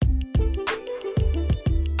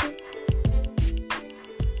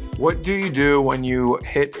What do you do when you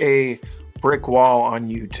hit a brick wall on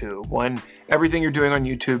YouTube? When everything you're doing on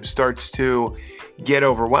YouTube starts to get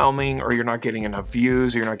overwhelming, or you're not getting enough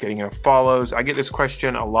views, or you're not getting enough follows? I get this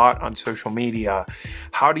question a lot on social media.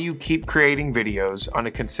 How do you keep creating videos on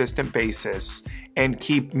a consistent basis and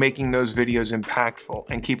keep making those videos impactful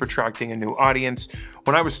and keep attracting a new audience?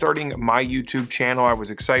 When I was starting my YouTube channel, I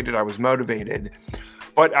was excited, I was motivated.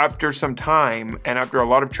 But after some time, and after a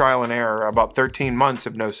lot of trial and error, about 13 months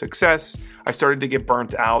of no success, I started to get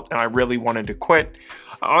burnt out and I really wanted to quit.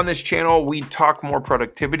 On this channel, we talk more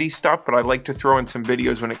productivity stuff, but I like to throw in some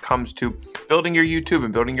videos when it comes to building your YouTube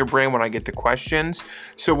and building your brand when I get the questions.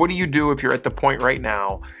 So what do you do if you're at the point right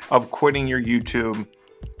now of quitting your YouTube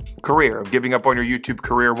career, of giving up on your YouTube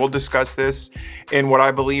career? We'll discuss this in what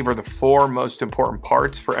I believe are the 4 most important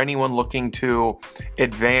parts for anyone looking to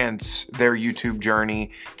advance their YouTube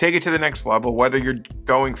journey, take it to the next level, whether you're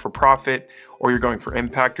going for profit or you're going for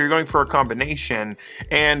impact or you're going for a combination.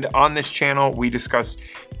 And on this channel, we discuss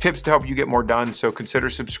tips to help you get more done. So consider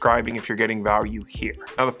subscribing if you're getting value here.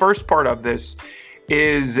 Now, the first part of this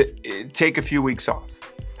is take a few weeks off.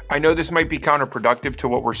 I know this might be counterproductive to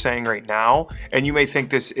what we're saying right now, and you may think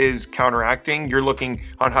this is counteracting. You're looking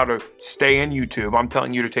on how to stay in YouTube. I'm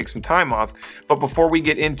telling you to take some time off. But before we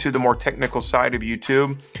get into the more technical side of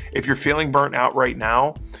YouTube, if you're feeling burnt out right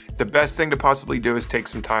now, the best thing to possibly do is take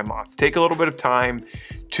some time off. Take a little bit of time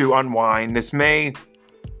to unwind. This may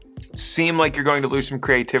seem like you're going to lose some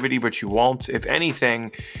creativity, but you won't. If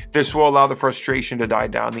anything, this will allow the frustration to die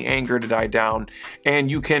down, the anger to die down,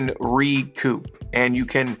 and you can recoup and you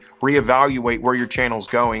can reevaluate where your channel's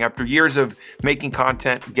going. After years of making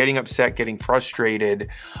content, getting upset, getting frustrated,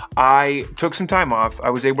 I took some time off. I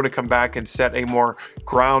was able to come back and set a more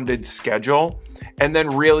grounded schedule and then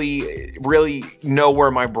really know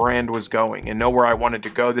where my brand was going and know where I wanted to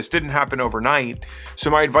go. This didn't happen overnight. So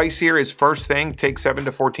my advice here is, first thing, take 7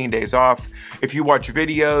 to 14 days off. If you watch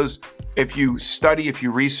videos, if you study, if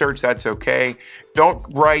you research, that's okay. Don't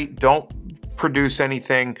write, don't produce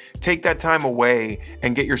anything. Take that time away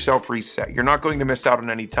and get yourself reset. You're not going to miss out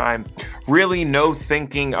on any time. Really, no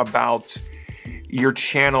thinking about your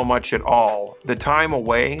channel much at all. The time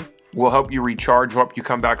away will help you recharge, will help you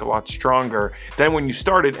come back a lot stronger than when you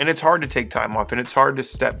started. And it's hard to take time off and it's hard to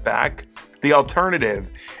step back. The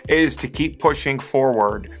alternative is to keep pushing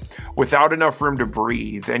forward without enough room to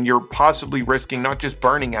breathe, and you're possibly risking not just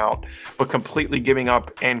burning out, but completely giving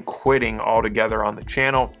up and quitting altogether on the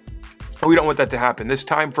channel. We don't want that to happen. This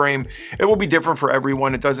time frame, it will be different for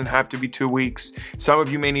everyone. It doesn't have to be 2 weeks. Some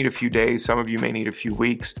of you may need a few days. Some of you may need a few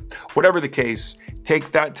weeks. Whatever the case,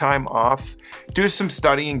 take that time off. Do some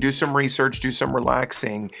studying, do some research, do some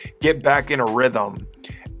relaxing. Get back in a rhythm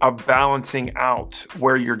of balancing out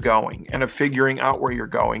where you're going and of figuring out where you're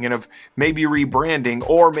going and of maybe rebranding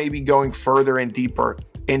or maybe going further and deeper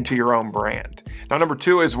into your own brand. Now, number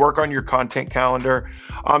 2 is work on your content calendar.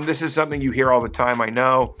 This is something you hear all the time, I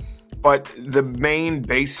know. But the main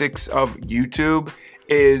basics of YouTube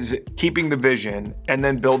is keeping the vision and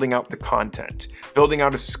then building out the content, building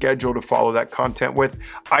out a schedule to follow that content with.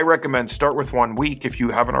 I recommend start with 1 week if you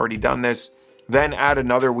haven't already done this, then add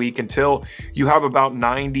another week until you have about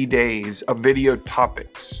 90 days of video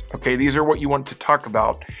topics. Okay, these are what you want to talk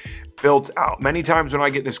about built out. Many times when I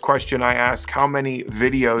get this question, I ask how many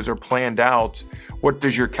videos are planned out? What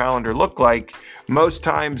does your calendar look like? Most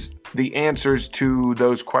times the answers to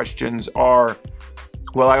those questions are,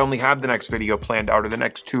 well, I only have the next video planned out or the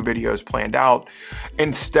next 2 videos planned out.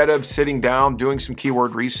 Instead of sitting down, doing some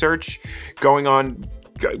keyword research, going on,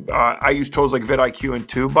 I use tools like vidIQ and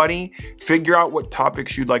TubeBuddy. Figure out what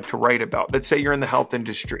topics you'd like to write about. Let's say you're in the health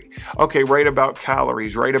industry. Okay, write about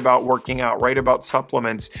calories, write about working out, write about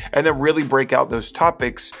supplements, and then really break out those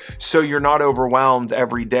topics so you're not overwhelmed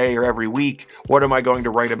every day or every week. What am I going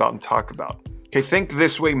to write about and talk about? Okay, think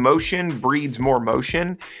this way, motion breeds more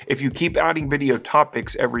motion. If you keep adding video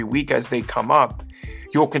topics every week as they come up,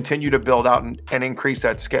 you'll continue to build out and increase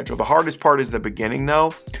that schedule. The hardest part is the beginning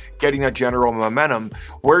though, getting that general momentum.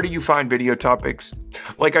 Where do you find video topics?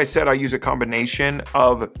 Like I said, I use a combination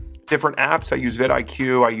of different apps. I use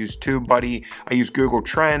vidIQ, I use TubeBuddy, I use Google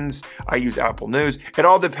Trends, I use Apple News. It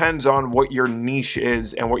all depends on what your niche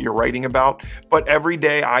is and what you're writing about. But every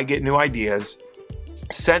day I get new ideas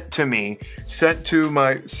sent to me, sent to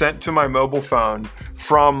my mobile phone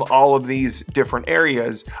from all of these different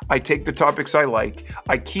areas. I take the topics I like,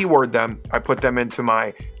 I keyword them, I put them into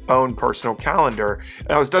my own personal calendar.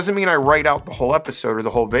 Now, this doesn't mean I write out the whole episode or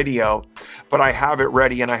the whole video, but I have it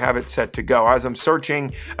ready and I have it set to go. As I'm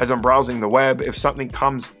searching, as I'm browsing the web, if something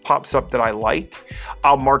pops up that I like,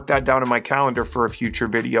 I'll mark that down in my calendar for a future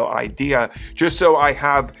video idea, just so I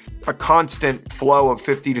have a constant flow of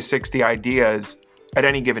 50 to 60 ideas at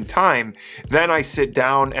any given time. Then I sit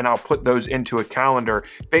down and I'll put those into a calendar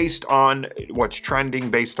based on what's trending,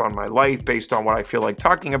 based on my life, based on what I feel like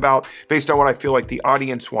talking about, based on what I feel like the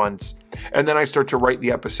audience wants. And then I start to write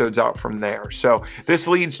the episodes out from there. So this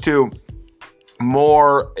leads to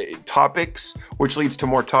more topics, which leads to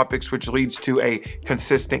more topics, which leads to a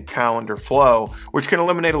consistent calendar flow, which can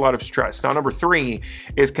eliminate a lot of stress. Now, number 3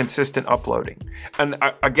 is consistent uploading. And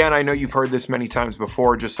again, I know you've heard this many times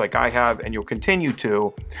before, just like I have, and you'll continue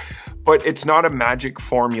to, but it's not a magic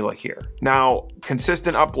formula here. Now,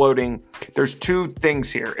 consistent uploading, there's 2 things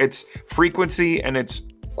here. It's frequency and it's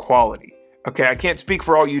quality. Okay, I can't speak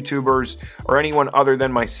for all YouTubers or anyone other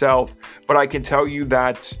than myself, but I can tell you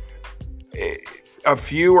that a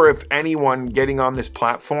few, or if anyone getting on this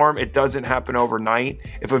platform, it doesn't happen overnight.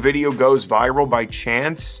 If a video goes viral by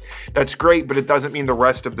chance, that's great, but it doesn't mean the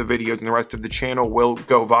rest of the videos and the rest of the channel will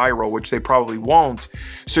go viral, which they probably won't.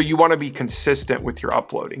 So you want to be consistent with your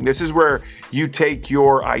uploading. This is where you take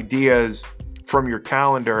your ideas from your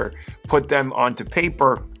calendar, put them onto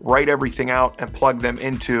paper, write everything out, and plug them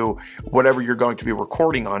into whatever you're going to be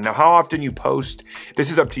recording on. Now, how often you post, this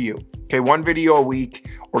is up to you. Okay, 1 video a week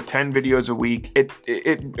or 10 videos a week, it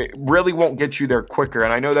really won't get you there quicker.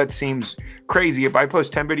 And I know that seems crazy. If I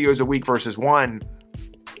post 10 videos a week versus 1,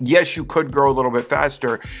 yes, you could grow a little bit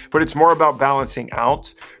faster, but it's more about balancing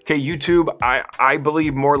out. Okay, YouTube, I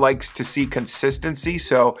believe more likes to see consistency.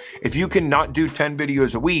 So if you can not do 10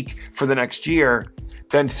 videos a week for the next year,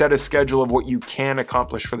 then set a schedule of what you can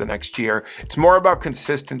accomplish for the next year. It's more about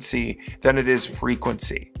consistency than it is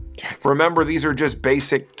frequency. Remember, these are just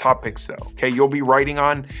basic topics though, okay? You'll be writing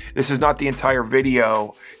on, this is not the entire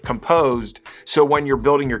video composed. So when you're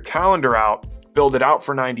building your calendar out, build it out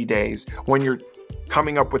for 90 days. When you're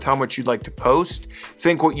coming up with how much you'd like to post,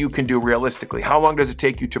 think what you can do realistically. How long does it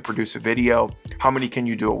take you to produce a video? How many can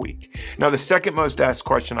you do a week? Now, the second most asked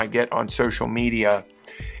question I get on social media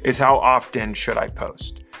is how often should I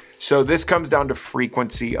post? So this comes down to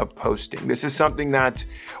frequency of posting. This is something that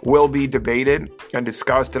will be debated and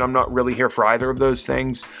discussed, and I'm not really here for either of those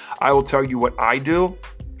things. I will tell you what I do,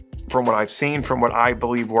 from what I've seen, from what I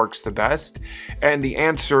believe works the best. And the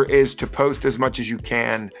answer is to post as much as you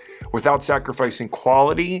can without sacrificing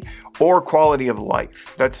quality or quality of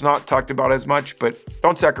life. That's not talked about as much, but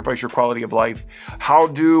don't sacrifice your quality of life. How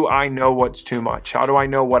do I know what's too much? How do I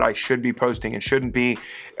know what I should be posting and shouldn't be?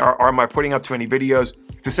 Or am I putting out too many videos?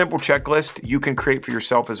 It's a simple checklist you can create for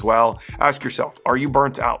yourself as well. Ask yourself, are you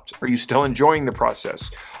burnt out? Are you still enjoying the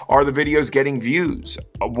process? Are the videos getting views?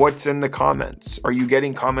 What's in the comments? Are you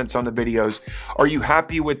getting comments on the videos? Are you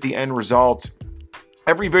happy with the end result?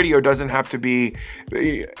 Every video doesn't have to be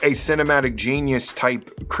a cinematic genius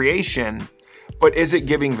type creation, but is it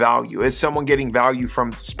giving value? Is someone getting value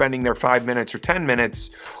from spending their 5 minutes or 10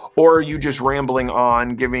 minutes? Or are you just rambling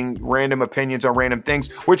on, giving random opinions on random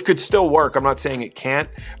things, which could still work. I'm not saying it can't,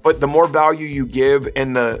 but the more value you give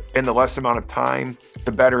in the less amount of time,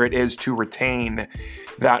 the better it is to retain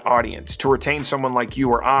that audience, to retain someone like you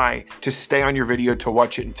or I, to stay on your video, to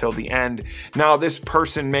watch it until the end. Now, this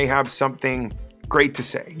person may have something great to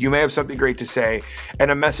say. You may have something great to say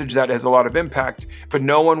and a message that has a lot of impact, but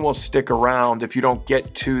no one will stick around if you don't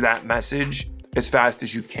get to that message as fast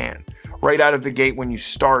as you can, right out of the gate when you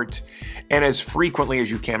start, and as frequently as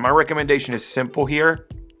you can. My recommendation is simple here.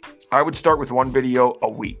 I would start with 1 video a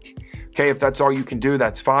week. Okay, if that's all you can do,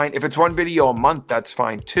 that's fine. If it's 1 video a month, that's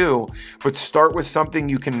fine too. But start with something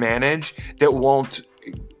you can manage that won't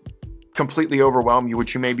completely overwhelm you,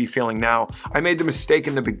 which you may be feeling now. I made the mistake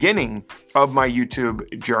in the beginning of my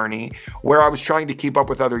YouTube journey where I was trying to keep up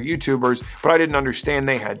with other YouTubers, but I didn't understand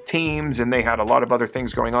they had teams and they had a lot of other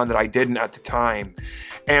things going on that I didn't at the time.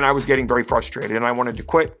 And I was getting very frustrated and I wanted to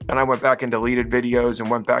quit, and I went back and deleted videos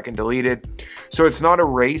and went back and deleted. So it's not a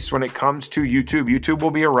race when it comes to YouTube. YouTube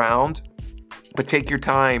will be around, but take your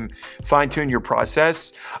time, fine tune your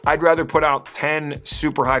process. I'd rather put out 10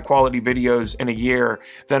 super high quality videos in a year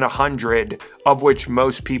than 100 of which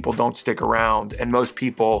most people don't stick around and most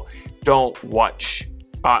people don't watch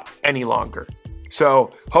any longer.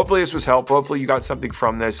 So hopefully this was helpful. Hopefully you got something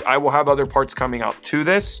from this. I will have other parts coming out to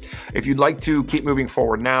this. If you'd like to keep moving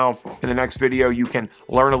forward now, in the next video, you can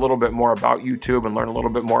learn a little bit more about YouTube and learn a little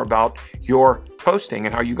bit more about your posting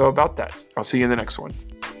and how you go about that. I'll see you in the next one.